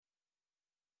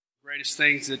Greatest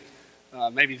things that,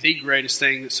 maybe the greatest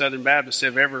thing that Southern Baptists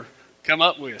have ever come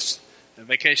up with. The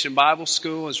Vacation Bible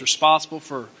School is responsible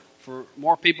for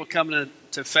more people coming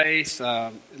to faith,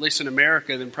 at least in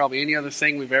America, than probably any other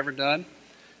thing we've ever done.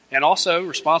 And also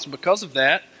responsible because of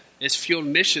that is fueled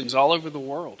missions all over the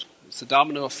world. It's a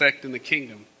domino effect in the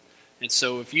kingdom. And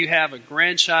so if you have a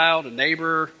grandchild, a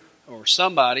neighbor, or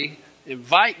somebody,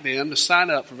 invite them to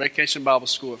sign up for Vacation Bible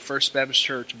School at First Baptist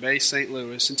Church, Bay St.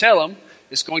 Louis, and tell them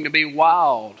it's going to be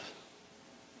wild.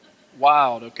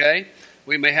 Wild, okay?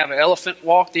 We may have an elephant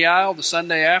walk the aisle the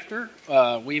Sunday after.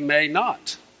 We may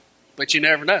not. But you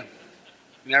never know.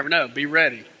 You never know. Be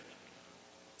ready.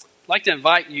 I'd like to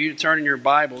invite you to turn in your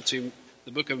Bible to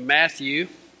the book of Matthew.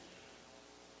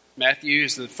 Matthew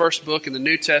is the first book in the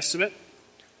New Testament.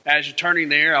 As you're turning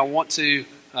there, I want to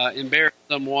embarrass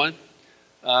someone.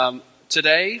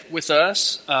 Today with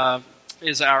us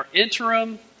is our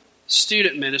interim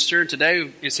student minister, and today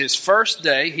is his first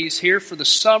day. He's here for the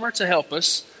summer to help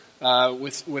us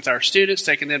with our students,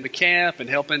 taking them to camp and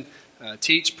helping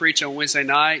teach, preach on Wednesday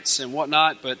nights and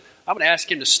whatnot. But I'm going to ask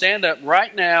him to stand up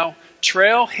right now.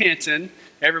 Trail Hinton.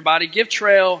 Everybody give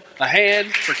Trail a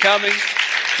hand for coming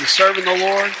and serving the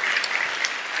Lord.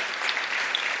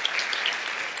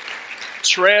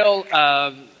 Trail,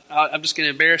 I'm just going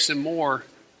to embarrass him more.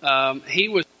 He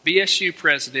was BSU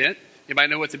president. Anybody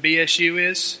know what the BSU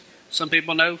is? Some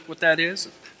people know what that is.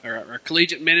 Our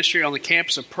collegiate ministry on the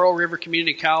campus of Pearl River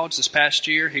Community College this past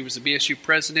year. He was the BSU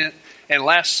president. And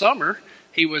last summer,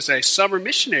 he was a summer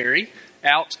missionary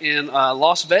out in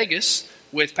Las Vegas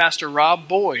with Pastor Rob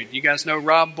Boyd. You guys know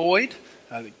Rob Boyd?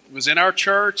 Was in our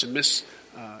church and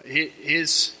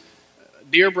his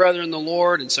dear brother in the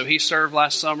Lord. And so he served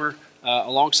last summer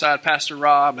alongside Pastor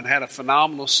Rob and had a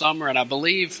phenomenal summer. And I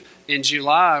believe in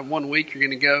July, 1 week, you're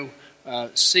going to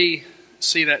go see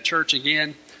that church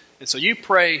again. And so you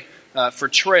pray for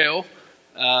Trail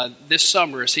this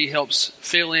summer as he helps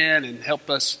fill in and help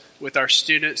us with our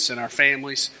students and our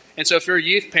families. And so if you're a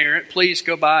youth parent, please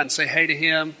go by and say hey to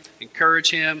him,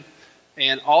 encourage him.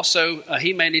 And also,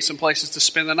 he may need some places to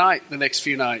spend the night the next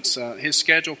few nights. His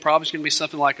schedule probably is going to be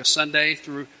something like a Sunday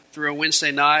through a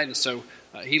Wednesday night. And so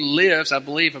he lives, I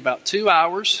believe, about 2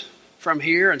 hours from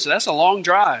here. And so that's a long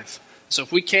drive. So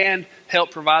if we can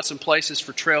help provide some places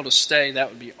for Trail to stay, that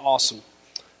would be awesome.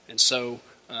 And so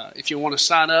if you want to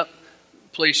sign up,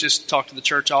 please just talk to the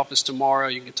church office tomorrow.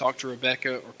 You can talk to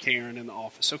Rebecca or Karen in the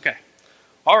office. Okay.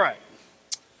 All right.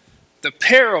 The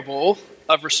parable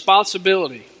of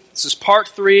responsibility. This is part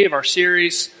 3 of our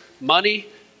series, Money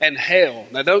and Hell.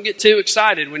 Now don't get too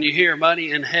excited when you hear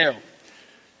money and hell.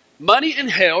 Money and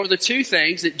hell are the two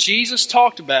things that Jesus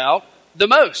talked about the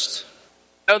most.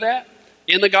 Know that?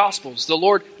 In the Gospels, the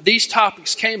Lord, these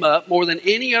topics came up more than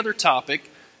any other topic,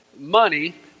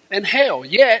 money and hell.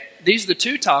 Yet, these are the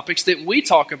two topics that we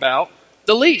talk about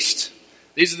the least.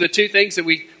 These are the two things that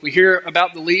we hear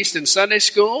about the least in Sunday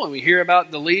school, and we hear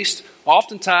about the least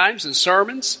oftentimes in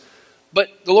sermons.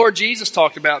 But the Lord Jesus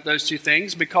talked about those two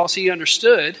things because he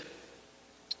understood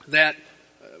that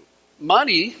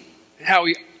money, how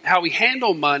we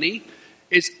handle money,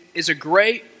 is a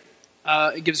great,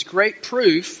 it gives great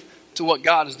proof to what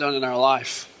God has done in our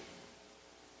life.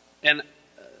 And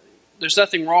there's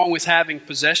nothing wrong with having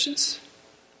possessions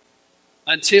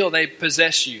until they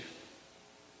possess you.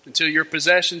 Until your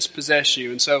possessions possess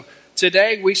you. And so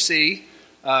today we see,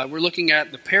 we're looking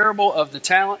at the parable of the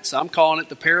talents. I'm calling it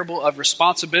the parable of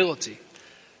responsibility.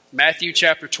 Matthew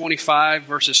chapter 25,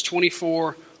 verses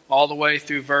 24 all the way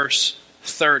through verse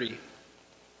 30.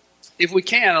 If we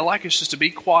can, I'd like us just to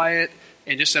be quiet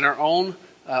and just in our own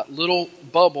little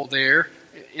bubble there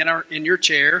in your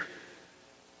chair.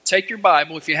 Take your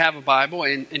Bible, if you have a Bible,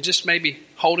 and just maybe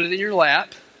hold it in your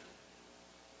lap.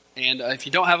 And if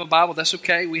you don't have a Bible, that's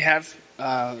okay. We have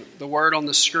the word on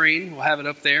the screen. We'll have it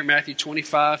up there, Matthew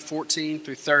 25, 14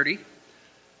 through 30.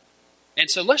 And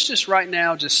so let's just right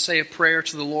now just say a prayer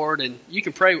to the Lord. And you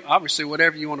can pray, obviously,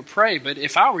 whatever you want to pray. But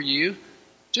if I were you,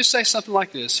 just say something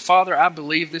like this. Father, I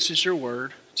believe this is your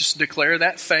word. Just declare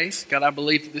that faith. God, I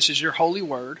believe that this is your holy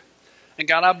word. And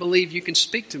God, I believe you can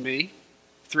speak to me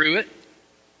through it.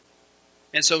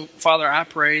 And so, Father, I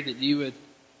pray that you would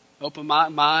open my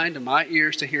mind and my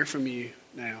ears to hear from you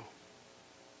now.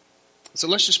 So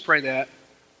let's just pray that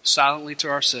silently to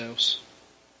ourselves.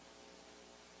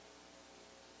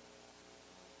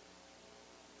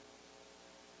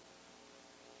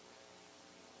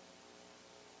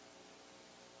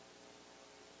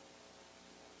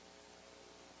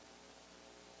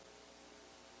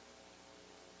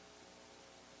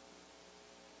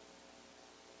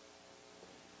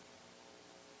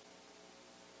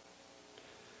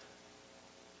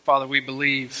 Father, we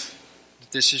believe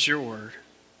that this is your word.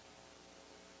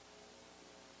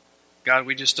 God,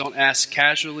 we just don't ask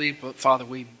casually, but Father,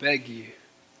 we beg you.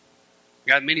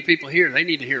 God, many people here, they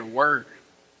need to hear a word.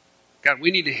 God,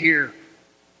 we need to hear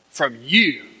from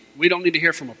you. We don't need to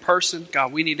hear from a person.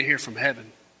 God, we need to hear from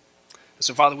heaven. And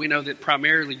so, Father, we know that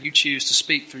primarily you choose to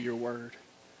speak through your word.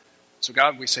 So,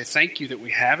 God, we say thank you that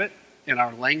we have it in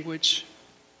our language.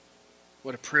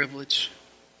 What a privilege.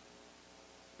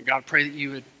 And God, I pray that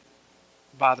you would,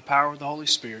 by the power of the Holy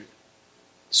Spirit,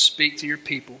 speak to your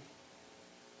people.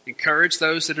 Encourage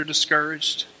those that are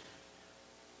discouraged.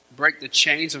 Break the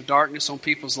chains of darkness on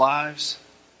people's lives.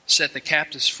 Set the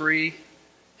captives free.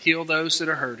 Heal those that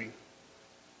are hurting.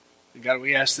 And God,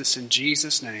 we ask this in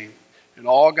Jesus' name. And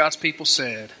all God's people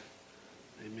said,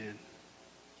 amen.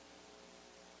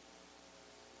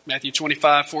 Matthew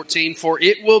 25:14, for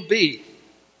it will be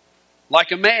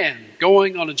like a man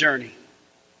going on a journey,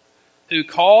 who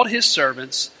called his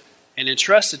servants and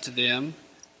entrusted to them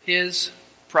his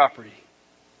property.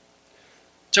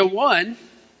 To one,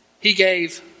 he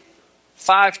gave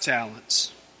 5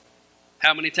 talents.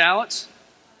 How many talents?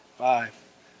 5.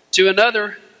 To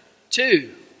another,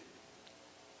 2.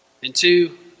 And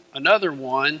to another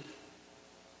one,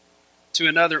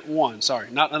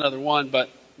 not another one, but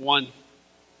 1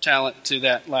 talent to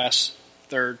that last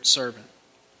third servant.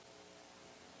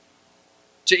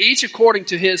 To each according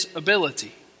to his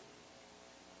ability.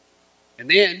 And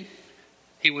then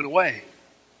he went away.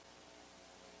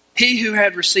 He who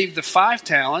had received the 5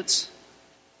 talents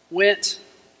went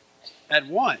at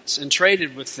once and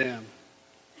traded with them.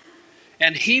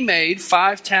 And he made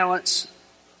 5 talents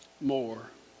more.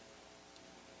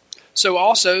 So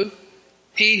also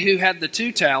he who had the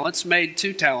 2 talents made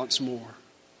 2 talents more.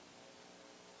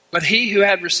 But he who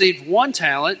had received 1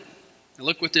 talent, and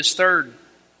look what this third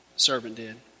servant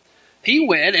did. He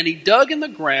went and he dug in the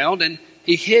ground and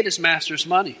he hid his master's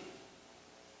money.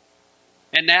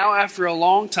 And now after a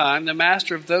long time, the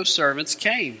master of those servants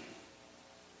came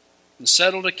and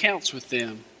settled accounts with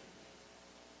them.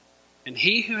 And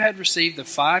he who had received the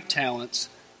 5 talents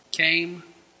came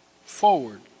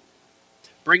forward,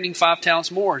 bringing 5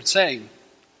 talents more, and saying,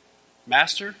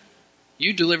 Master,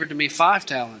 you delivered to me 5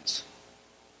 talents.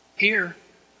 Here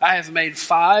I have made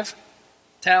 5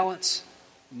 talents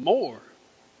more.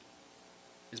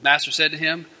 His master said to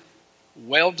him,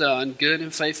 well done, good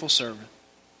and faithful servant.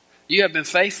 You have been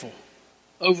faithful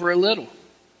over a little.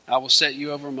 I will set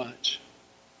you over much.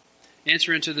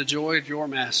 Enter into the joy of your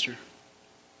master.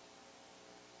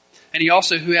 And he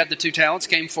also, who had the 2 talents,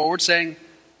 came forward, saying,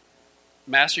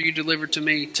 Master, you delivered to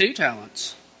me 2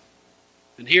 talents.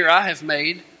 And here I have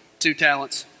made 2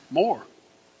 talents more.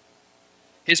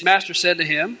 His master said to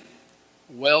him,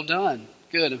 well done,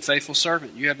 good and faithful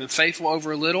servant. You have been faithful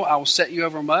over a little. I will set you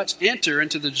over much. Enter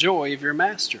into the joy of your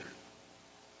master.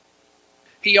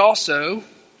 He also,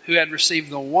 who had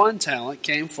received the 1 talent,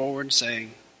 came forward,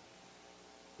 saying,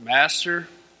 Master,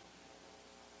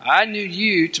 I knew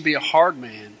you to be a hard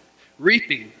man,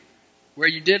 reaping where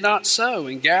you did not sow,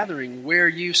 and gathering where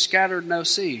you scattered no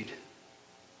seed.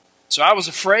 So I was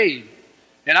afraid,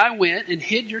 and I went and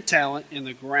hid your talent in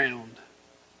the ground.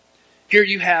 Here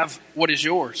you have what is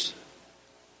yours.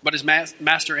 But his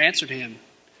master answered him,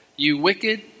 You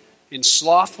wicked and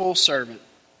slothful servant.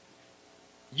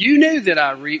 You knew that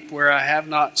I reap where I have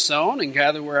not sown and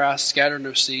gather where I scatter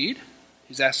no seed.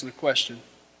 He's asking a question.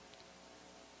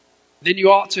 Then you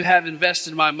ought to have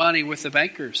invested my money with the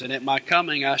bankers, and at my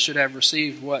coming I should have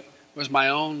received what was my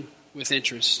own with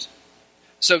interest.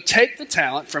 So take the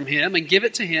talent from him and give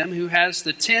it to him who has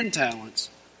the 10 talents.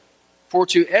 For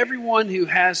to everyone who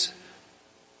has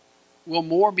will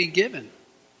more be given,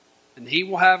 and he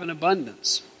will have an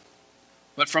abundance.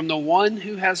 But from the one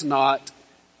who has not,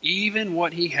 even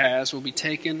what he has will be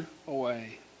taken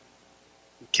away.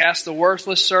 Cast the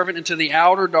worthless servant into the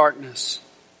outer darkness.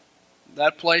 In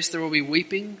that place there will be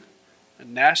weeping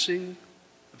and gnashing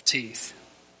of teeth.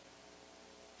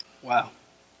 Wow.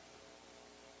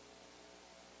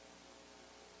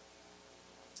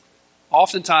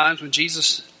 Oftentimes when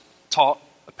Jesus taught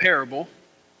a parable,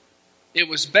 it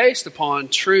was based upon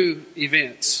true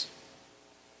events.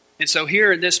 And so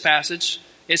here in this passage,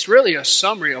 it's really a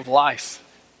summary of life.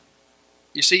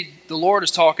 You see, the Lord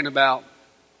is talking about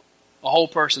a whole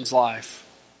person's life.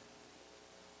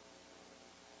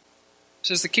 It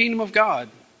says the kingdom of God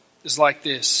is like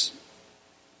this.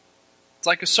 It's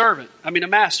like a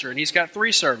master, and he's got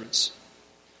 3 servants.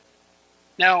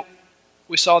 Now,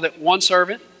 we saw that one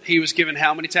servant, he was given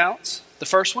how many talents? The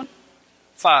first one?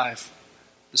 5.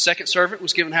 The second servant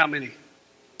was given how many?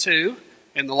 2.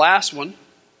 And the last one?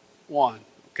 1.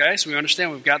 Okay, so we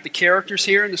understand we've got the characters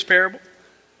here in this parable.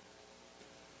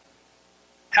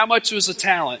 How much was a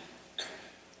talent?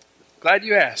 Glad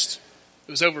you asked.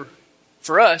 It was over,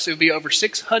 for us, it would be over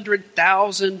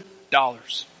 $600,000.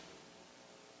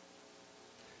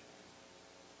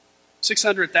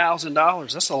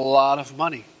 $600,000, that's a lot of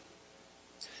money.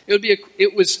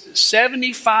 It was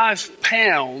 75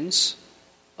 pounds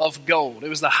of gold. It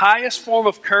was the highest form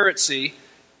of currency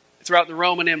throughout the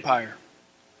Roman Empire.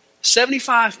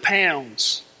 75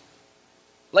 pounds.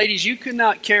 Ladies, you could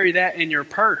not carry that in your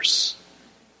purse.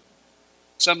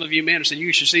 Some of you men are saying,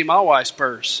 you should see my wife's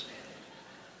purse.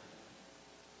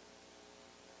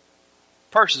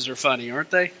 Purses are funny,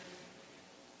 aren't they?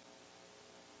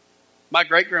 My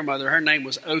great-grandmother, her name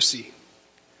was Osie.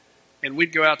 And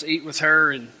we'd go out to eat with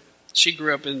her, and she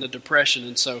grew up in the Depression,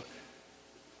 and so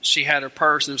she had her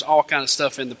purse, and there was all kind of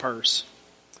stuff in the purse.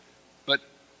 But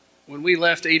when we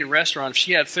left to eat at a restaurant, if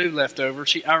she had food left over,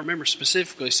 I remember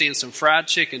specifically seeing some fried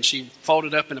chicken she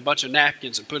folded up in a bunch of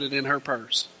napkins and put it in her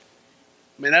purse.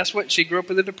 I mean, that's what she grew up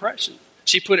in the Depression.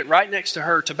 She put it right next to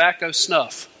her tobacco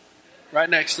snuff, right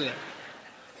next to that.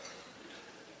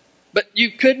 But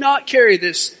you could not carry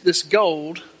this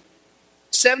gold,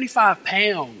 75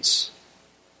 pounds,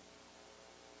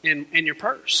 in your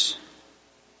purse.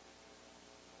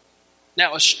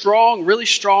 Now, really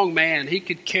strong man, he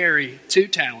could carry 2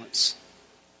 talents,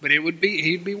 but he'd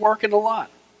be working a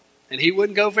lot, and he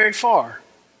wouldn't go very far,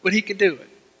 but he could do it.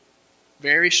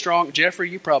 Very strong. Jeffrey,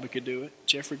 you probably could do it.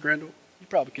 Jeffrey Grindle, you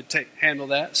probably could handle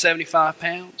that. 75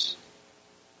 pounds.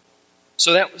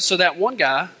 So that one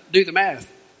guy, do the math.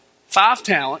 5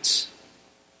 talents,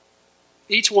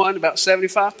 each one about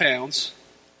 75 pounds,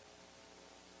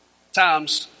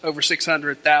 times over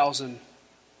 $600,000.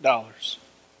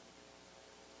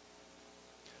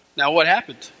 Now what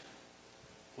happened?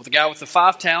 Well, the guy with the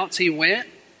 5 talents, he went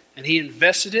and he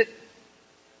invested it.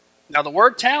 Now the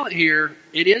word talent here,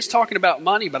 it is talking about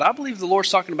money, but I believe the Lord's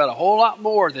talking about a whole lot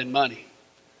more than money.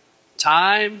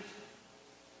 Time.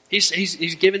 He's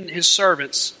given his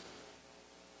servants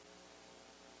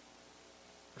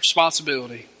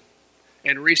responsibility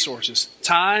and resources.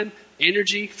 Time,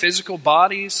 energy, physical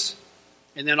bodies,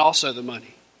 and then also the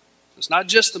money. It's not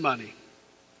just the money.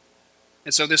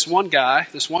 And so this one guy,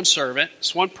 this one servant,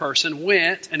 this one person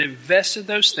went and invested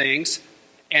those things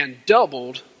and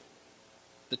doubled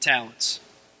the talents.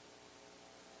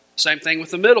 Same thing with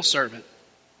the middle servant.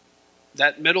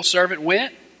 That middle servant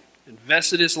went,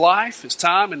 invested his life, his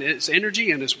time, and his energy,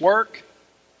 and his work,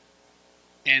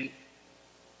 and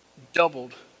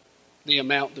doubled the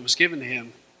amount that was given to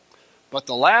him. But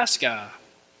the last guy,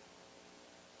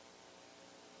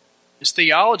 his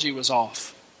theology was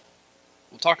off.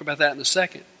 We'll talk about that in a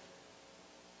second.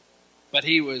 But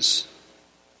he was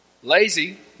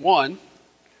lazy, one,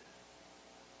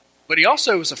 but he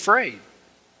also was afraid.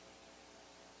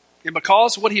 And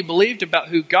because what he believed about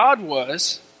who God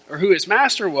was, or who his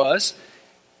master was,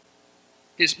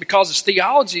 is because his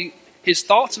theology, his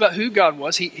thoughts about who God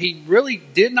was, he really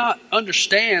did not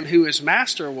understand who his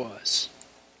master was.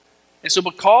 And so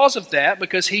because of that,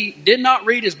 because he did not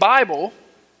read his Bible,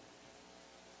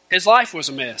 his life was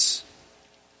a mess.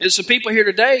 There's some people here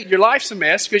today, your life's a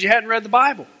mess because you hadn't read the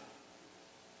Bible.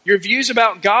 Your views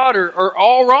about God are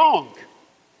all wrong.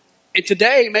 And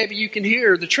today, maybe you can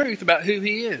hear the truth about who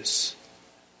he is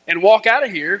and walk out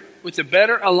of here with a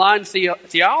better aligned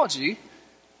theology,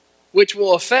 which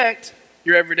will affect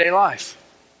your everyday life.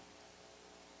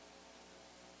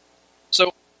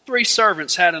 So 3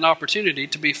 servants had an opportunity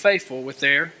to be faithful with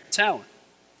their talent.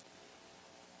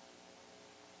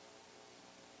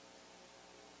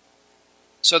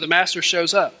 So the master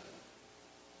shows up.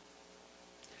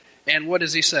 And what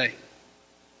does he say?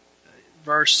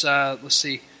 Verse, let's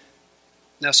see.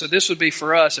 Now, so this would be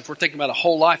for us, if we're thinking about a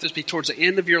whole life, this would be towards the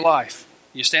end of your life.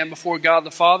 You stand before God the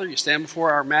Father, you stand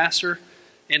before our Master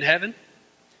in heaven.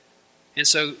 And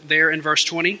so there in verse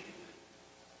 20,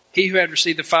 he who had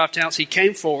received the 5 talents, he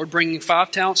came forward, bringing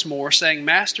 5 talents more, saying,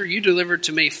 Master, you delivered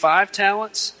to me 5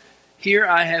 talents. Here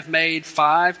I have made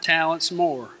 5 talents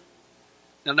more.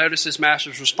 Now notice his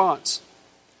master's response.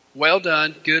 Well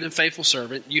done, good and faithful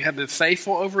servant. You have been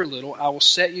faithful over a little. I will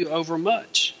set you over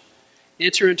much.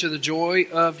 Enter into the joy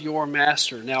of your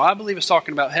master. Now, I believe it's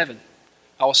talking about heaven.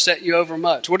 I will set you over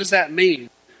much. What does that mean?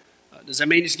 Does that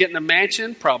mean he's getting a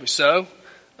mansion? Probably so.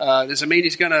 Does it mean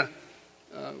he's going to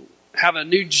have a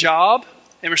new job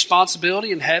and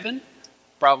responsibility in heaven?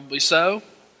 Probably so.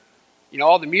 You know,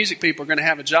 all the music people are going to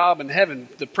have a job in heaven.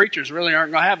 The preachers really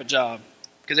aren't going to have a job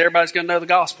because everybody's going to know the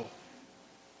gospel.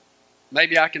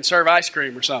 Maybe I can serve ice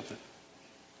cream or something.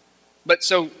 But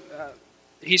so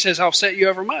he says, I'll set you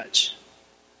over much.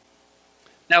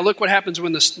 Now look what happens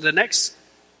when the next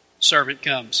servant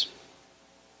comes.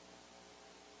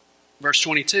 Verse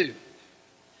 22.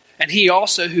 And he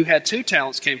also who had 2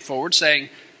 talents came forward, saying,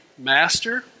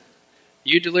 Master,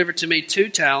 you delivered to me 2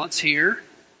 talents. Here,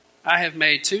 I have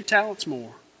made 2 talents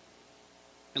more.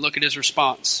 And look at his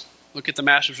response. Look at the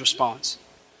master's response.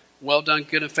 Well done,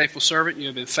 good and faithful servant. You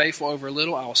have been faithful over a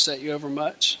little. I will set you over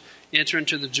much. Enter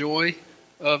into the joy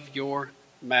of your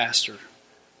master.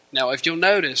 Now, if you'll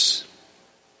notice,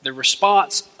 the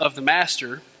response of the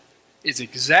master is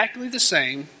exactly the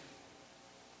same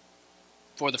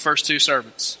for the first 2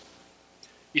 servants.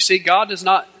 You see, God does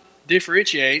not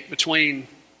differentiate between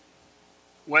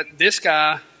what this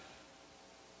guy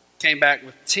came back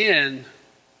with 10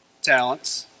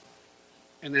 talents,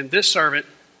 and then this servant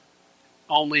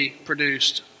only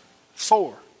produced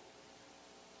 4.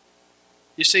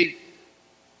 You see,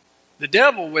 the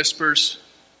devil whispers,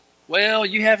 well,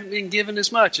 you haven't been given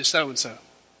as much as so-and-so.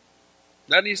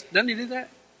 Doesn't he do that?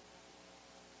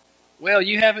 Well,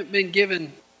 you haven't been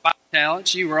given 5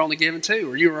 talents, you were only given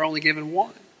 2, or you were only given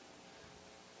 1.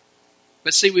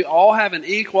 But see, we all have an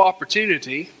equal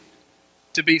opportunity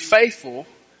to be faithful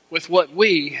with what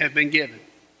we have been given.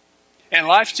 And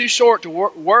life's too short to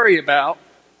worry about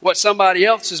what somebody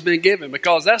else has been given,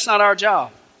 because that's not our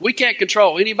job. We can't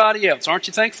control anybody else. Aren't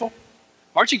you thankful?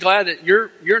 Aren't you glad that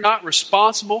you're not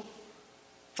responsible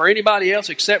for anybody else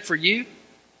except for you?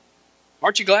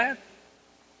 Aren't you glad?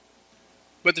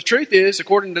 But the truth is,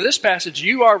 according to this passage,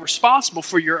 you are responsible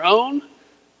for your own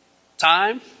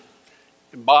time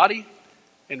and body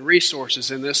and resources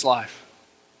in this life.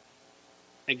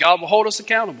 And God will hold us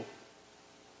accountable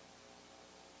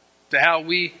to how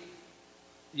we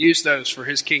use those for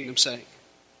His kingdom's sake.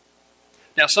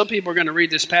 Now, some people are going to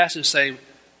read this passage and say,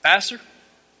 Pastor,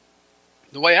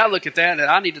 the way I look at that,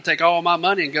 I need to take all my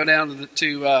money and go down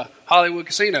to Hollywood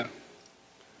Casino.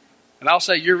 And I'll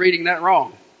say, you're reading that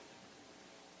wrong.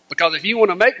 Because if you want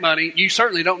to make money, you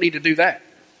certainly don't need to do that.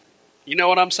 You know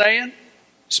what I'm saying?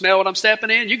 Smell what I'm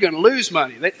stepping in? You're going to lose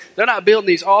money. They're not building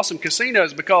these awesome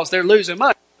casinos because they're losing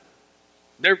money.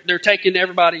 They're taking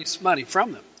everybody's money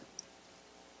from them.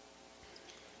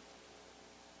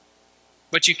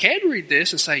 But you can read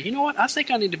this and say, you know what? I think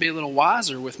I need to be a little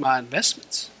wiser with my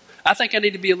investments. I think I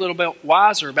need to be a little bit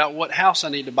wiser about what house I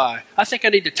need to buy. I think I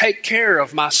need to take care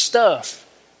of my stuff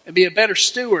and be a better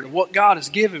steward of what God has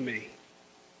given me.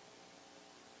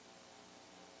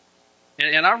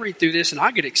 And I read through this and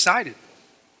I get excited.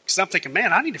 Because I'm thinking,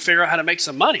 man, I need to figure out how to make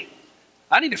some money.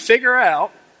 I need to figure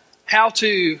out how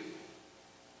to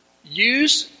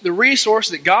use the resource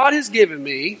that God has given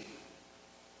me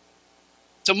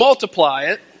to multiply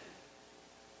it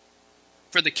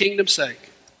for the kingdom's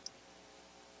sake.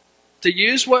 To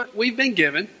use what we've been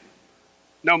given,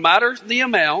 no matter the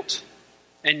amount,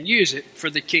 and use it for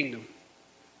the kingdom.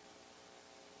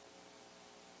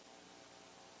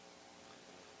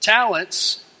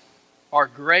 Talents are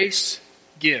grace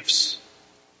gifts.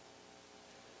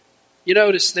 You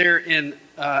notice there in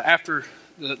after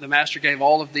the master gave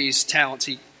all of these talents,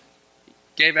 he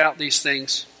gave out these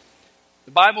things.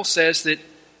 The Bible says that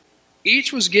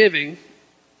each was giving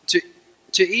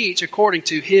to each according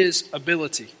to his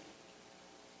ability.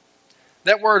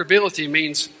 That word ability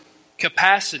means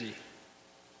capacity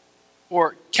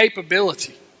or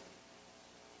capability.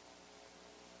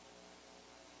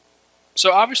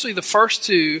 So obviously the first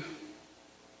 2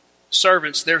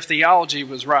 servants, their theology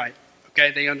was right.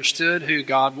 Okay, they understood who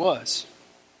God was.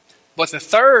 But the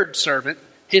 3rd servant,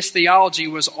 his theology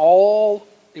was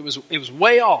it was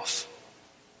way off.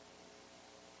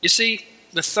 You see,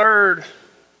 the 3rd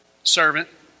servant,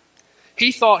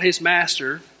 he thought his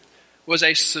master was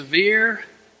a severe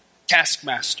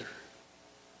taskmaster.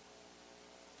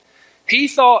 He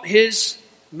thought his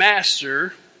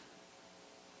master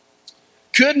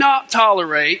could not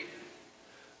tolerate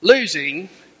losing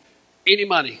any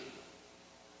money.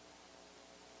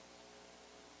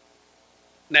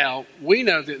 Now, we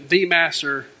know that the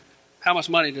master, how much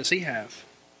money does he have?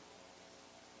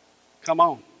 Come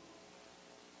on.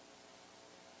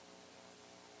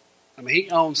 I mean, he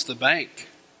owns the bank.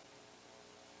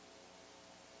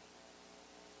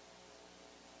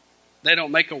 They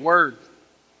don't make a word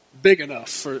big enough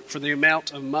for the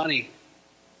amount of money.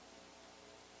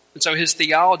 And so his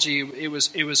theology, it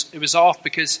was off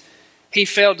because he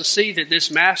failed to see that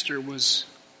this master was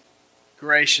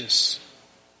gracious.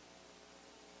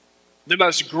 The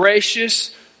most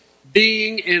gracious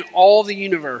being in all the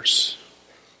universe.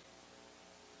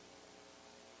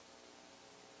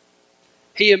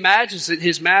 He imagines that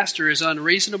his master is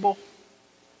unreasonable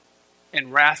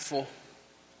and wrathful.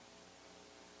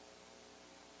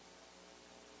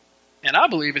 And I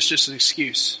believe it's just an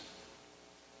excuse.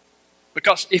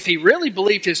 Because if he really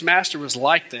believed his master was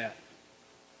like that,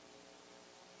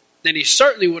 then he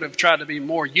certainly would have tried to be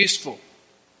more useful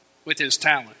with his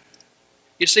talent.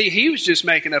 You see, he was just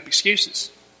making up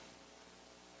excuses.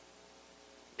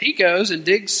 He goes and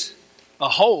digs a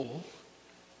hole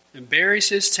and buries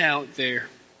his talent there.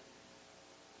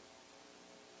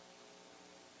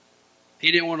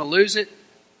 He didn't want to lose it,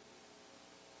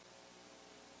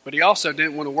 but he also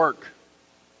didn't want to work.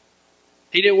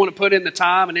 He didn't want to put in the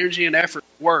time and energy and effort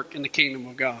to work in the kingdom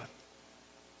of God.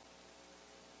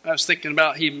 I was thinking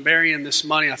about him burying this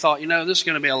money. I thought, this is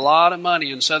going to be a lot of money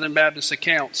in Southern Baptist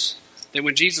accounts that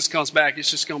when Jesus comes back,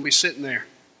 it's just going to be sitting there,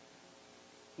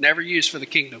 never used for the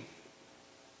kingdom.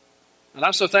 And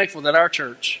I'm so thankful that our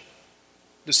church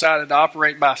decided to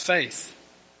operate by faith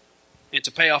and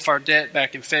to pay off our debt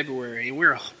back in February. And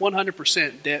we're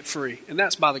 100% debt free. And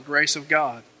that's by the grace of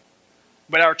God.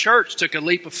 But our church took a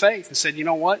leap of faith and said, you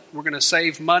know what? We're going to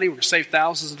save money. We're going to save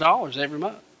thousands of dollars every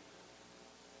month.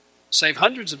 Save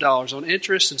hundreds of dollars on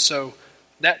interest. And so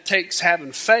that takes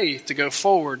having faith to go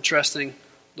forward, trusting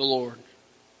the Lord.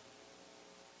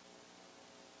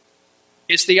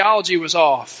 His theology was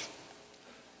off.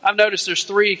 I've noticed there's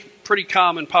 3 pretty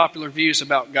common popular views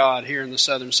about God here in the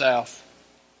Southern South.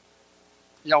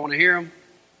 Y'all want to hear them?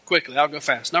 Quickly, I'll go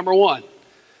fast. Number 1,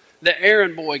 the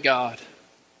errand boy God.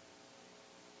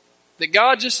 That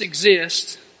God just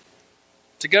exists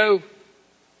to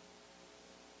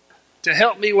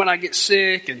help me when I get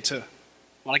sick and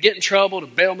when I get in trouble to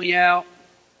bail me out.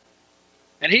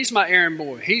 And he's my errand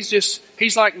boy.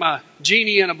 He's like my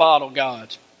genie in a bottle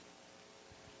God.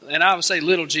 And I would say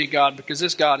little g God because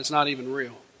this God is not even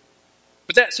real.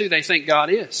 But that's who they think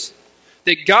God is.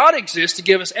 That God exists to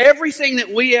give us everything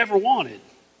that we ever wanted.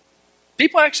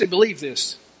 People actually believe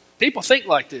this. People think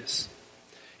like this.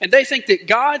 And they think that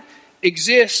God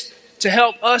exists to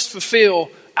help us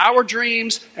fulfill our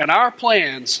dreams and our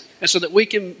plans, and so that we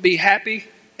can be happy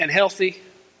and healthy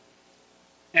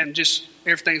and just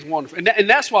everything's wonderful. And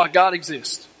that's why God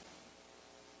exists.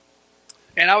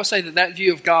 And I would say that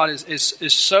view of God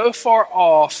is so far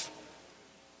off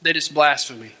that it's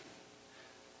blasphemy.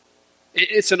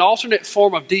 It's an alternate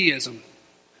form of deism.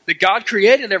 That God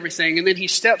created everything and then he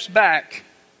steps back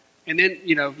and then,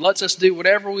 lets us do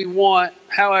whatever we want,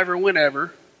 however,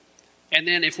 whenever. And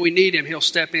then if we need him, he'll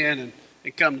step in and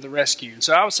come to the rescue. And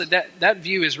so I would say that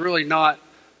view is really not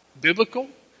biblical.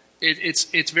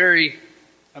 It's very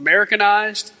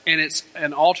Americanized, and it's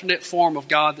an alternate form of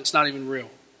God that's not even real.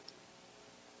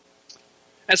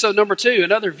 And so number 2,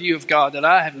 another view of God that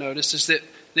I have noticed is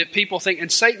that people think, and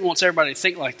Satan wants everybody to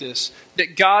think like this,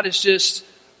 that God is just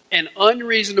an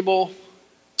unreasonable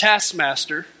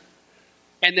taskmaster,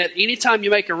 and that anytime you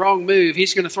make a wrong move,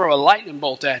 he's going to throw a lightning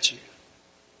bolt at you.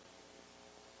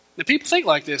 Now, people think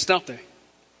like this, don't they?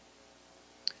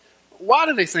 Why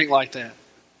do they think like that?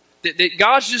 That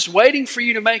God's just waiting for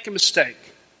you to make a mistake.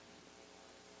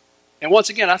 And once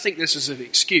again, I think this is an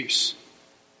excuse.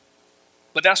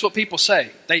 But that's what people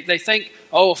say. They think,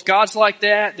 if God's like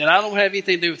that, then I don't have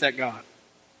anything to do with that God.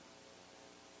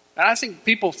 And I think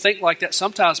people think like that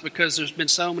sometimes because there's been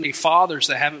so many fathers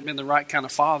that haven't been the right kind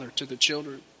of father to the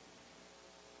children.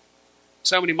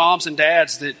 So many moms and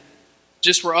dads that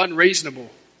just were unreasonable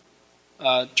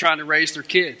trying to raise their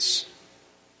kids.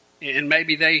 And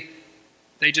maybe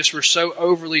they just were so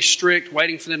overly strict,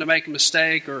 waiting for them to make a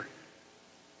mistake, or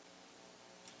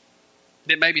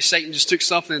that maybe Satan just took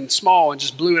something small and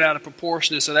just blew it out of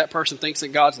proportion, and so that person thinks that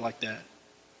God's like that.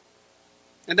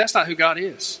 And that's not who God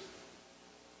is.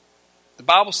 The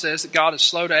Bible says that God is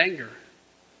slow to anger.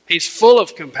 He's full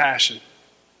of compassion.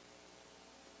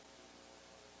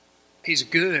 He's a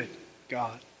good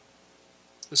God.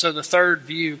 And so the third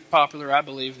view, popular, I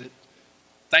believe, that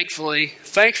thankfully,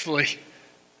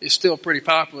 is still pretty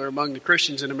popular among the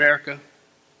Christians in America,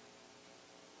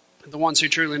 the ones who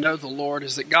truly know the Lord,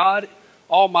 is that God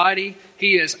Almighty,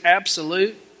 He is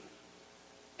absolute,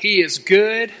 He is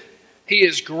good, He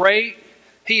is great,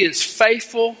 He is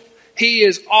faithful, He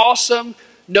is awesome.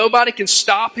 Nobody can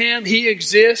stop Him. He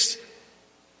exists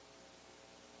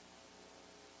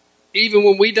even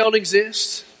when we don't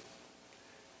exist.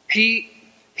 He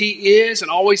is and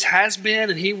always has been,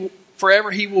 and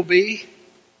forever He will be.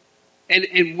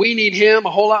 And we need Him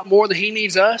a whole lot more than He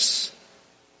needs us.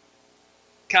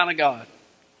 Kind of God.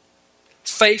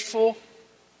 Faithful.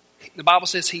 The Bible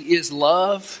says He is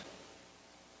love.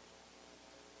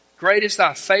 Great is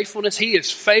thy faithfulness. He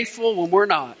is faithful when we're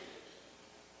not.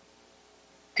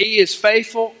 He is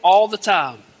faithful all the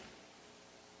time.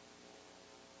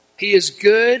 He is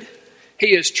good.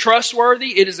 He is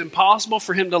trustworthy. It is impossible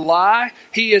for him to lie.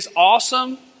 He is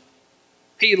awesome.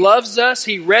 He loves us.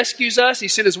 He rescues us. He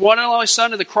sent his one and only Son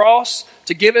to the cross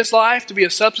to give his life, to be a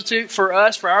substitute for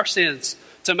us, for our sins,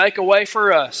 to make a way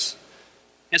for us.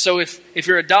 And so if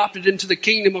you're adopted into the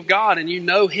kingdom of God and you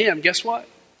know him, guess what?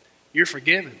 You're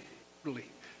forgiven. Really.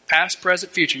 Past,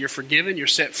 present, future. You're forgiven. You're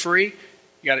set free.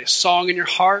 You got a song in your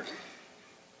heart.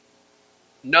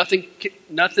 Nothing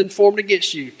formed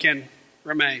against you can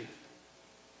remain.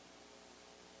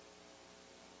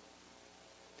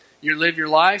 You live your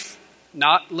life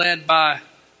not led by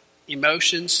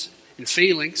emotions and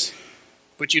feelings,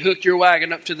 but you hook your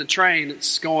wagon up to the train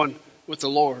that's going with the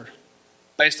Lord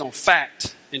based on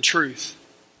fact and truth.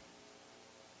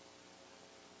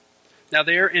 Now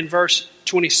there in verse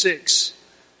 26,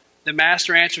 the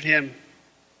master answered him.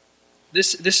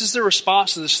 This is the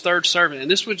response to this third servant,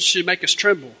 and this should make us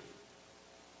tremble.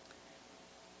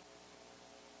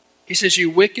 He says, "You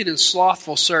wicked and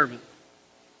slothful servant."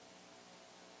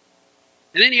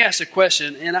 And then he asks a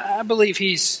question, and I believe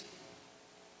he's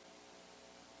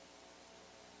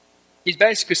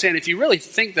basically saying, if you really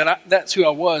think that that's who I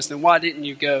was, then why didn't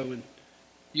you go and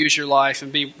use your life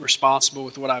and be responsible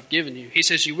with what I've given you? He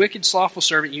says, "You wicked, slothful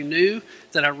servant, you knew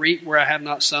that I reap where I have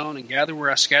not sown and gather where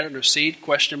I scattered no seed, ?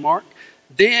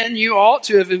 Then you ought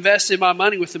to have invested my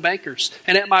money with the bankers,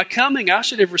 and at my coming I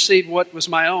should have received what was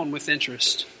my own with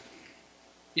interest."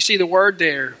 You see the word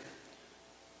there,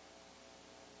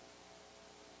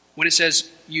 when it says,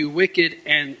 "You wicked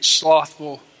and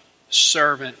slothful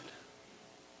servant."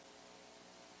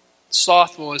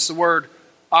 Slothful is the word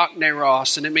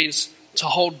akneros, and it means to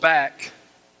hold back,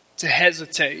 to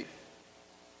hesitate.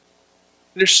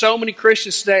 There's so many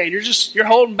Christians today, and you're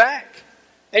holding back,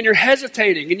 and you're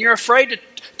hesitating, and you're afraid to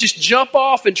just jump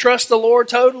off and trust the Lord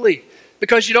totally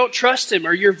because you don't trust him,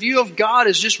 or your view of God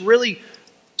is just really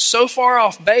so far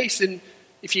off base. And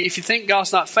if you think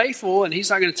God's not faithful and he's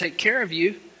not going to take care of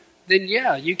you, then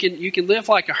yeah, you can live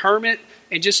like a hermit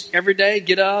and just every day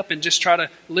get up and just try to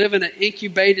live in an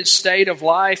incubated state of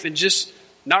life and just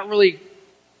not really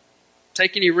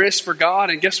take any risks for God.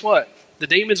 And guess what? The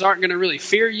demons aren't going to really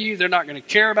fear you. They're not going to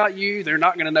care about you. They're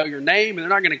not going to know your name, and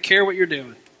they're not going to care what you're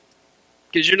doing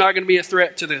because you're not going to be a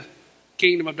threat to the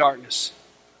kingdom of darkness.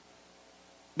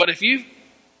 But if you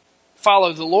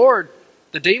follow the Lord,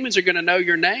 the demons are going to know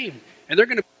your name. And they're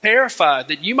going to be terrified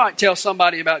that you might tell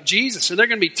somebody about Jesus. And they're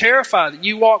going to be terrified that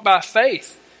you walk by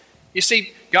faith. You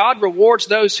see, God rewards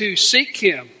those who seek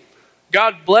him.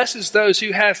 God blesses those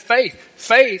who have faith.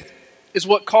 Faith is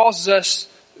what caused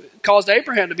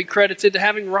Abraham to be credited to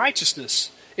having righteousness.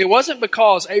 It wasn't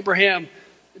because Abraham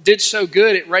did so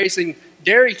good at raising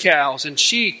dairy cows and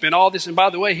sheep and all this. And by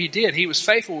the way, he did. He was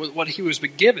faithful with what he was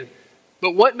given.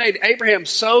 But what made Abraham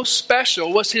so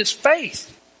special was his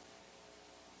faith.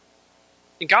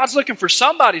 And God's looking for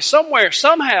somebody, somewhere,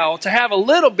 somehow, to have a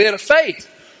little bit of faith.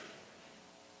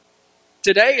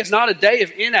 Today is not a day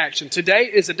of inaction. Today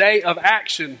is a day of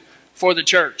action for the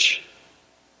church.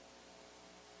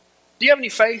 Do you have any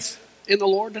faith in the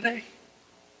Lord today?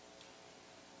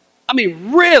 I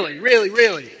mean, really, really,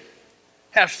 really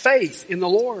have faith in the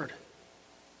Lord.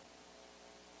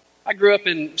 I grew up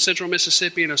in central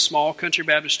Mississippi in a small country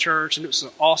Baptist church, and it was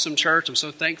an awesome church. I'm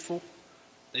so thankful.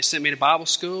 They sent me to Bible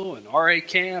school and RA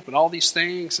camp and all these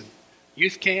things and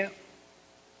youth camp.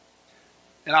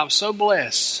 And I'm so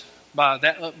blessed by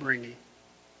that upbringing.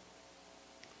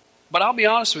 But I'll be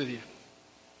honest with you.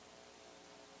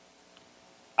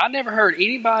 I never heard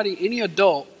anybody, any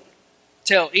adult,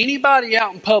 tell anybody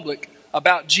out in public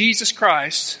about Jesus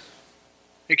Christ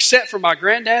except for my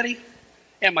granddaddy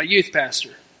and my youth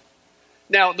pastor.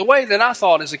 Now, the way that I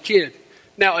thought as a kid,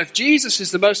 now if Jesus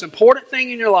is the most important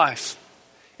thing in your life,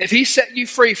 if he set you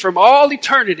free from all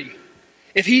eternity,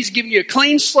 if he's given you a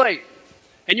clean slate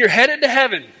and you're headed to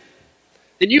heaven,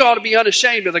 then you ought to be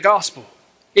unashamed of the gospel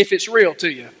if it's real to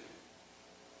you.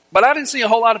 But I didn't see a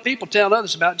whole lot of people telling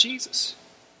others about Jesus.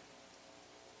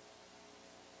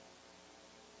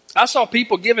 I saw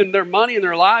people giving their money and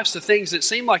their lives to things that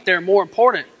seemed like they're more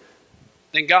important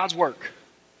than God's work.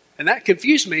 And that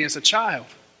confused me as a child.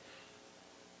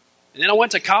 And then I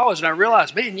went to college and I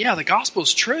realized, man, yeah, the gospel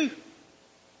is true.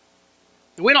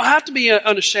 And we don't have to be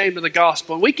unashamed of the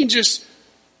gospel. We can just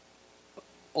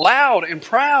loud and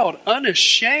proud,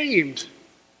 unashamed,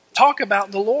 talk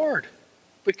about the Lord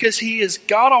because he is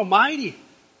God Almighty.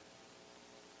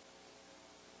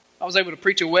 I was able to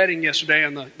preach a wedding yesterday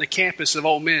on the campus of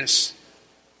Ole Miss.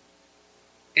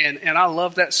 And I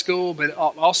love that school, but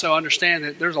also understand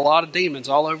that there's a lot of demons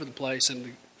all over the place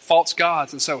and false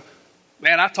gods. And so,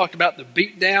 man, I talked about the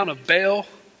beatdown of Baal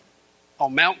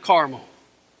on Mount Carmel.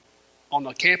 on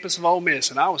the campus of Ole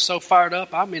Miss, and I was so fired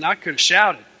up. I mean, I could have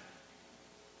shouted.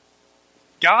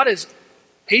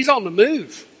 He's on the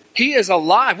move. He is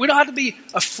alive. We don't have to be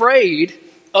afraid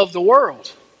of the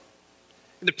world.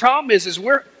 And the problem is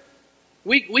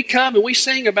we come and we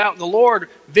sing about the Lord,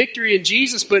 victory in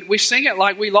Jesus, but we sing it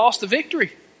like we lost the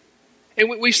victory. And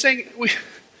we sing,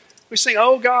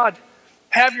 oh God,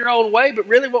 have your own way. But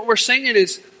really what we're singing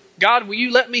is, God, will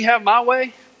you let me have my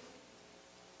way?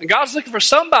 And God's looking for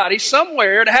somebody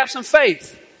somewhere to have some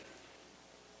faith.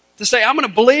 To say, I'm going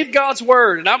to believe God's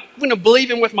word, and I'm going to believe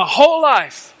Him with my whole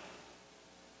life.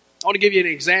 I want to give you an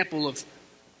example of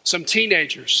some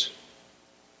teenagers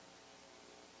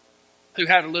who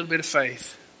had a little bit of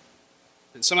faith.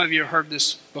 And some of you have heard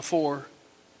this before.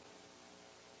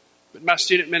 But in my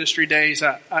student ministry days,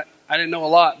 I didn't know a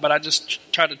lot, but I just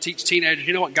tried to teach teenagers,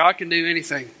 you know what, God can do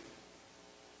anything.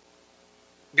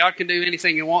 God can do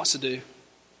anything He wants to do.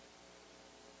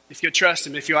 If you'll trust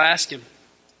Him, if you'll ask Him.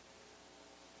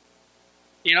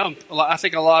 You know, I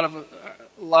think a lot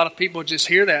of people just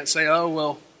hear that and say, oh,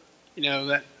 well, you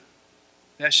know,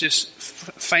 that's just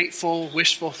faintful,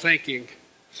 wishful thinking.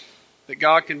 That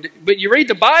God can do. But you read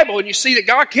the Bible and you see that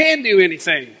God can do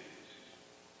anything.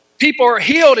 People are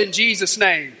healed in Jesus'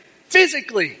 name.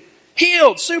 Physically.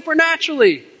 Healed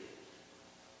supernaturally.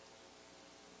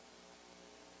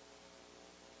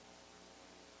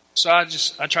 So I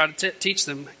try to teach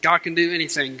them, God can do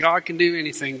anything. God can do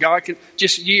anything. God can,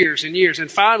 just years and years.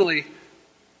 And finally,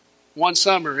 one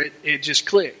summer, it just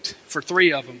clicked for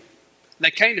 3 of them. They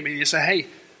came to me and said, hey,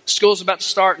 school's about to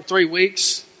start in 3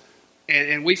 weeks.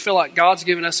 And we feel like God's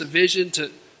given us a vision to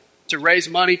raise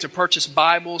money to purchase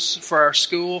Bibles for our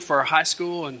school, for our high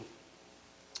school. And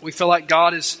we feel like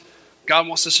God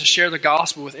wants us to share the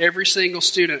gospel with every single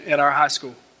student at our high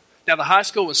school. Now, the high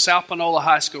school was South Panola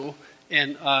High School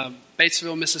in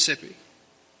Batesville, Mississippi.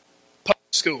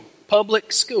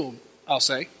 Public school, I'll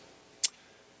say.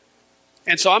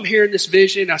 And so I'm hearing this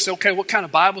vision. I said, okay, what kind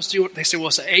of Bibles do you want? They said, well,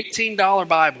 it's an $18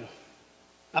 Bible.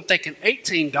 I'm thinking,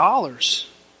 $18?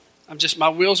 My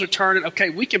wheels are turning. Okay,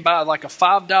 we can buy like a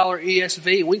 $5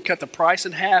 ESV and we can cut the price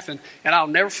in half. And I'll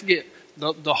never forget,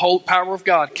 the whole power of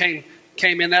God came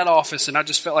in that office, and I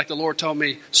just felt like the Lord told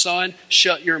me, son,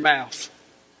 shut your mouth.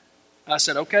 I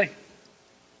said, okay.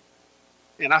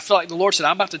 And I felt like the Lord said,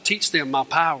 I'm about to teach them my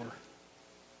power.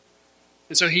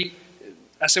 And so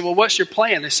I said, well, what's your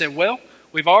plan? They said, well,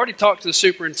 we've already talked to the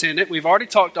superintendent. We've already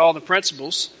talked to all the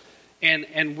principals.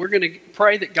 And we're going to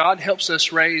pray that God helps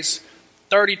us raise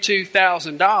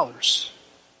 $32,000.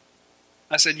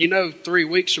 I said, 3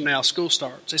 weeks from now, school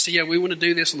starts. They said, yeah, we want to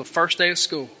do this on the first day of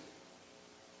school.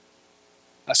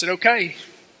 I said, okay,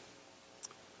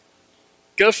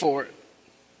 go for it.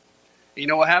 And you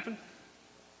know what happened?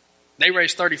 They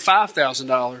raised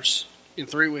 $35,000 in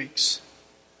 3 weeks.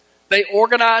 They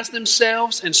organized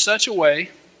themselves in such a way,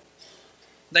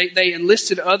 they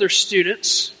enlisted other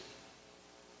students,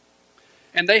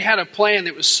 and they had a plan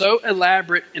that was so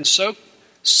elaborate and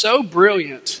so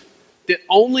brilliant that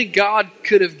only God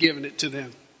could have given it to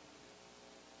them.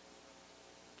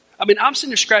 I mean, I'm sitting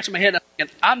there scratching my head,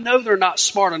 and I know they're not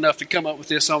smart enough to come up with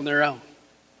this on their own.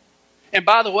 And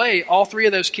by the way, all 3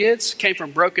 of those kids came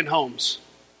from broken homes.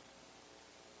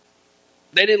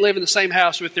 They didn't live in the same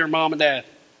house with their mom and dad.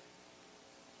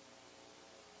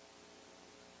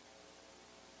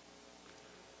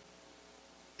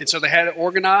 And so they had it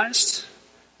organized.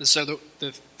 And so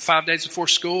the 5 days before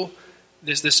school,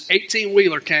 this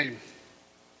 18-wheeler came.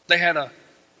 They had a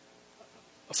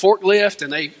forklift,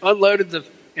 and they unloaded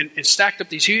and stacked up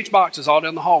these huge boxes all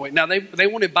down the hallway. Now, they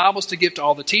wanted Bibles to give to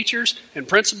all the teachers and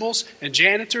principals and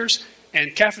janitors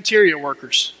and cafeteria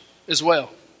workers as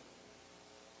well.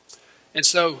 And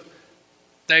so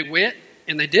they went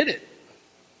and they did it.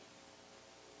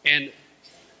 And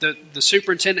the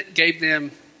superintendent gave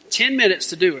them 10 minutes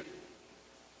to do it.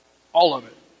 All of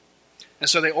it. And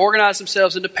so they organized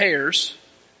themselves into pairs,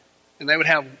 and they would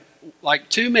have like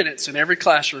 2 minutes in every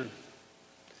classroom.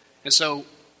 And so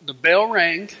the bell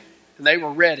rang, and they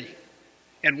were ready.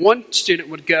 And one student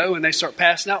would go, and they start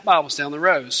passing out Bibles down the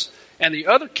rows. And the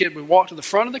other kid would walk to the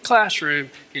front of the classroom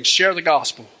and share the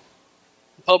gospel.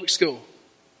 Public school.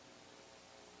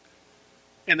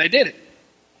 And they did it.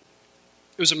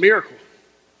 It was a miracle.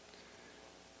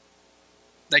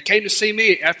 They came to see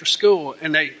me after school,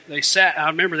 and they sat. I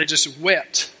remember they just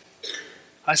wept.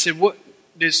 I said, "What?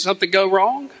 Did something go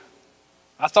wrong?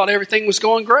 I thought everything was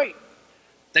going great."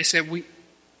 They said,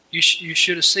 You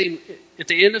should have seen at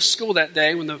the end of school that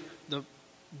day when the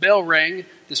bell rang,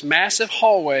 this massive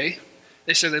hallway.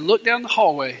 They said they looked down the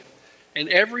hallway, and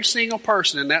every single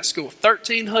person in that school,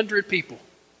 1,300 people,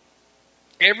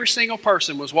 every single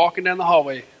person was walking down the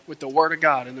hallway with the Word of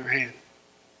God in their hand.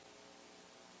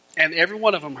 And every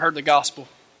one of them heard the gospel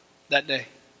that day.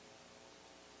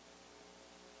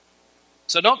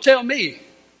 So don't tell me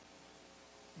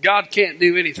God can't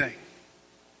do anything.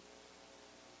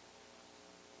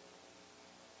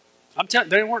 I'm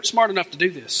telling you, they weren't smart enough to do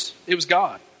this. It was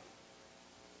God.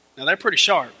 Now, they're pretty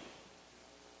sharp.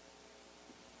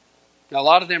 Now, a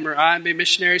lot of them are IMB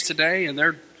missionaries today, and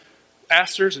they're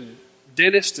pastors and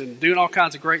dentists and doing all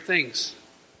kinds of great things.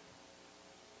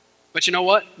 But you know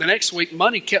what? The next week,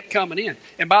 money kept coming in.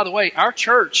 And by the way, our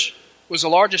church was the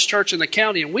largest church in the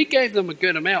county, and we gave them a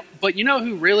good amount. But you know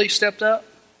who really stepped up?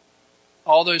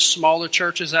 All those smaller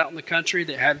churches out in the country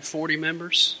that had 40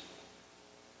 members,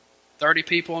 30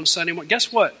 people on Sunday morning.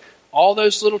 Guess what? All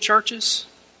those little churches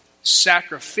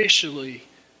sacrificially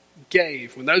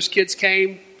gave. When those kids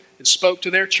came and spoke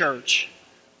to their church,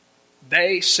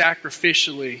 they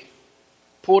sacrificially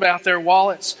pulled out their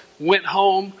wallets, went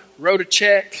home, wrote a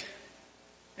check,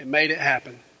 and made it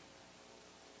happen.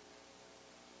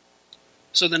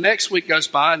 So the next week goes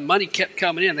by and money kept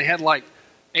coming in. They had like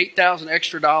 $8,000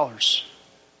 extra.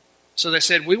 So they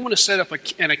said, we want to set up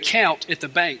an account at the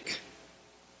bank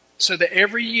so that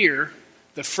every year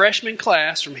the freshman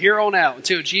class from here on out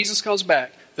until Jesus comes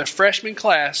back, the freshman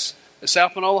class at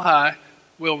South Panola High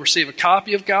will receive a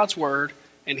copy of God's Word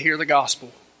and hear the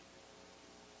gospel.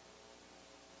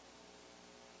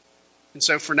 And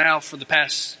so for now, for the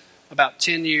past about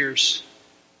 10 years,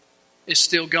 it's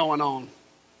still going on.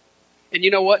 And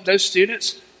you know what? Those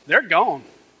students, they're gone.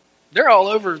 They're all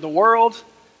over the world,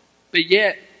 but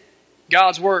yet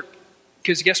God's work,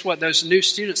 because guess what? Those new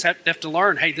students have to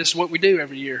learn, hey, this is what we do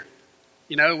every year.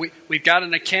 You know, we've got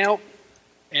an account,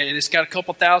 and it's got a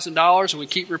couple $1,000s, and we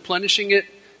keep replenishing it,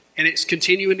 and it's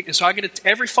continuing. And so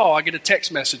every fall, I get a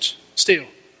text message still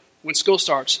when school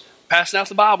starts, passing out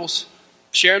the Bibles,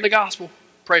 sharing the gospel,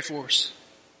 pray for us.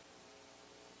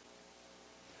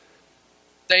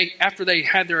 After they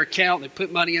had their account, they put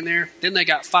money in there, then they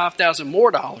got $5,000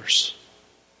 more.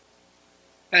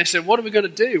 And they said, what are we going to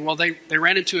do? Well, they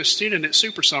ran into a student at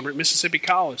Super Summer at Mississippi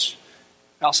College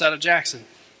outside of Jackson.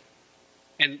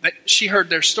 And she heard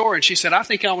their story, and she said, I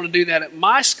think I want to do that at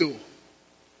my school.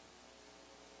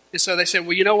 And so they said,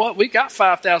 well, you know what? We got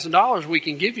 $5,000 we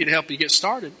can give you to help you get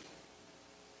started.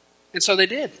 And so they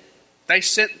did. They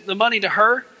sent the money to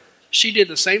her. She did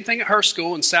the same thing at her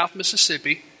school in South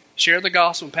Mississippi, shared the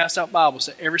gospel and passed out Bibles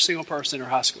to every single person in her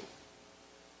high school.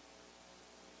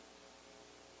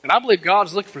 And I believe God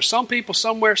is looking for some people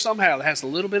somewhere, somehow, that has a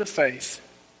little bit of faith.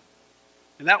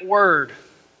 And that word,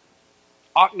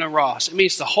 aknaros, it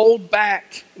means to hold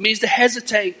back. It means to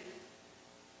hesitate.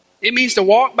 It means to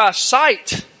walk by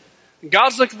sight. And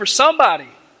God's looking for somebody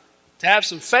to have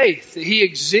some faith that He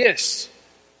exists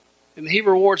and that He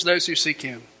rewards those who seek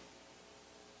Him.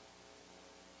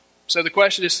 So the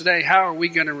question is today, how are we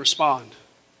going to respond?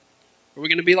 Are we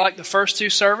going to be like the first two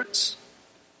servants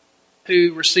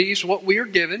who receives what we are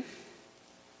given,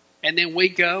 and then we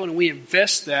go and we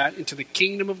invest that into the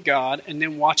kingdom of God and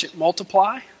then watch it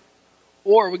multiply?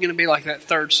 Or are we going to be like that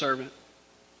third servant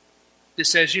that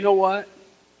says, you know what?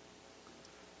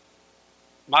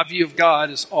 My view of God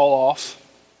is all off.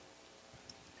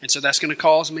 And so that's going to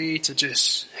cause me to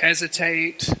just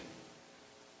hesitate,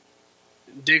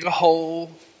 dig a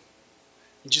hole,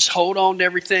 and just hold on to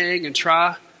everything and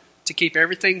try to keep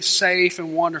everything safe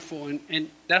and wonderful. And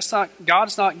that's not,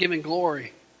 God's not giving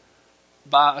glory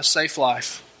by a safe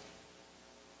life.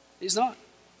 He's not.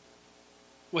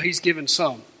 Well, He's given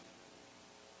some.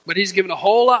 But He's given a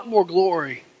whole lot more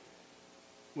glory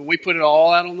when we put it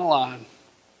all out on the line.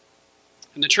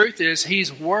 And the truth is,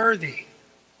 He's worthy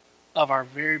of our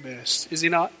very best. Is He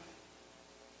not?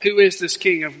 Who is this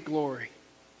King of glory?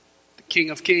 The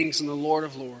King of kings and the Lord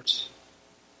of lords.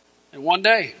 And one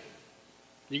day,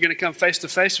 you're going to come face to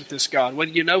face with this God.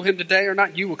 Whether you know Him today or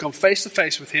not, you will come face to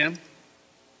face with Him.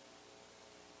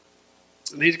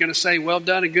 And He's going to say, well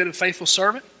done, a good and faithful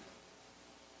servant.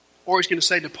 Or He's going to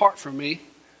say, depart from me,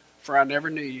 for I never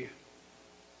knew you.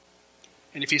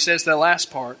 And if He says that last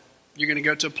part, you're going to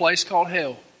go to a place called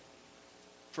hell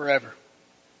forever.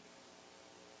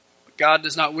 But God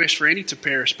does not wish for any to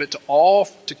perish, but to all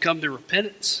to come to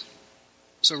repentance.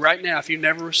 So right now, if you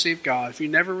never received God, if you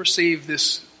never received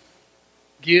this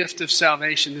gift of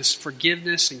salvation, this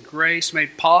forgiveness and grace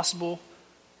made possible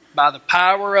by the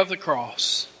power of the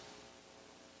cross,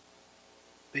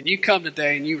 then you come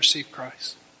today and you receive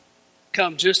Christ.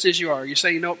 Come just as you are. You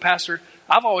say, you know what, Pastor,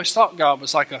 I've always thought God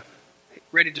was like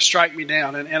ready to strike me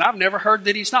down, and I've never heard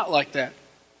that He's not like that.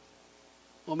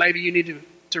 Well, maybe you need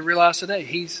to realize today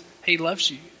He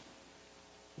loves you.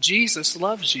 Jesus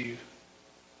loves you.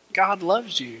 God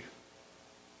loves you.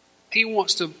 He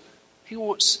wants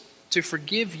to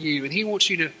forgive you, and He wants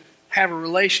you to have a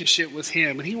relationship with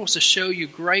Him, and He wants to show you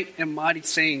great and mighty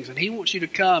things, and He wants you to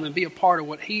come and be a part of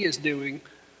what He is doing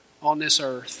on this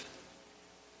earth.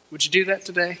 Would you do that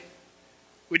today?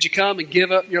 Would you come and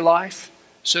give up your life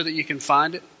so that you can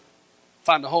find it?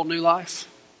 Find a whole new life?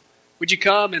 Would you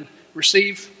come and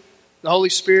receive the Holy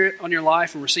Spirit on your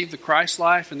life and receive the Christ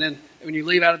life, and then when you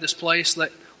leave out of this place,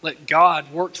 let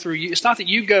God work through you? It's not that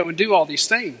you go and do all these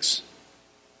things.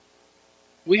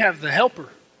 We have the helper.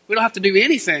 We don't have to do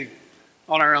anything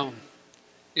on our own.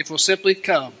 If we'll simply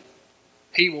come,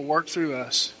 He will work through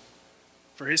us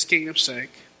for His kingdom's sake.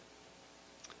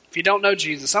 If you don't know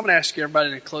Jesus, I'm going to ask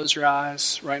everybody to close your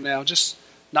eyes right now, just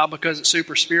not because it's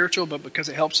super spiritual, but because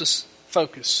it helps us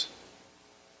focus.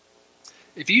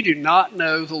 If you do not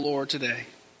know the Lord today,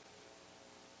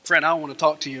 friend, I want to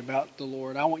talk to you about the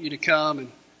Lord. I want you to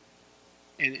come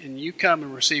and you come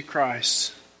and receive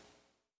Christ.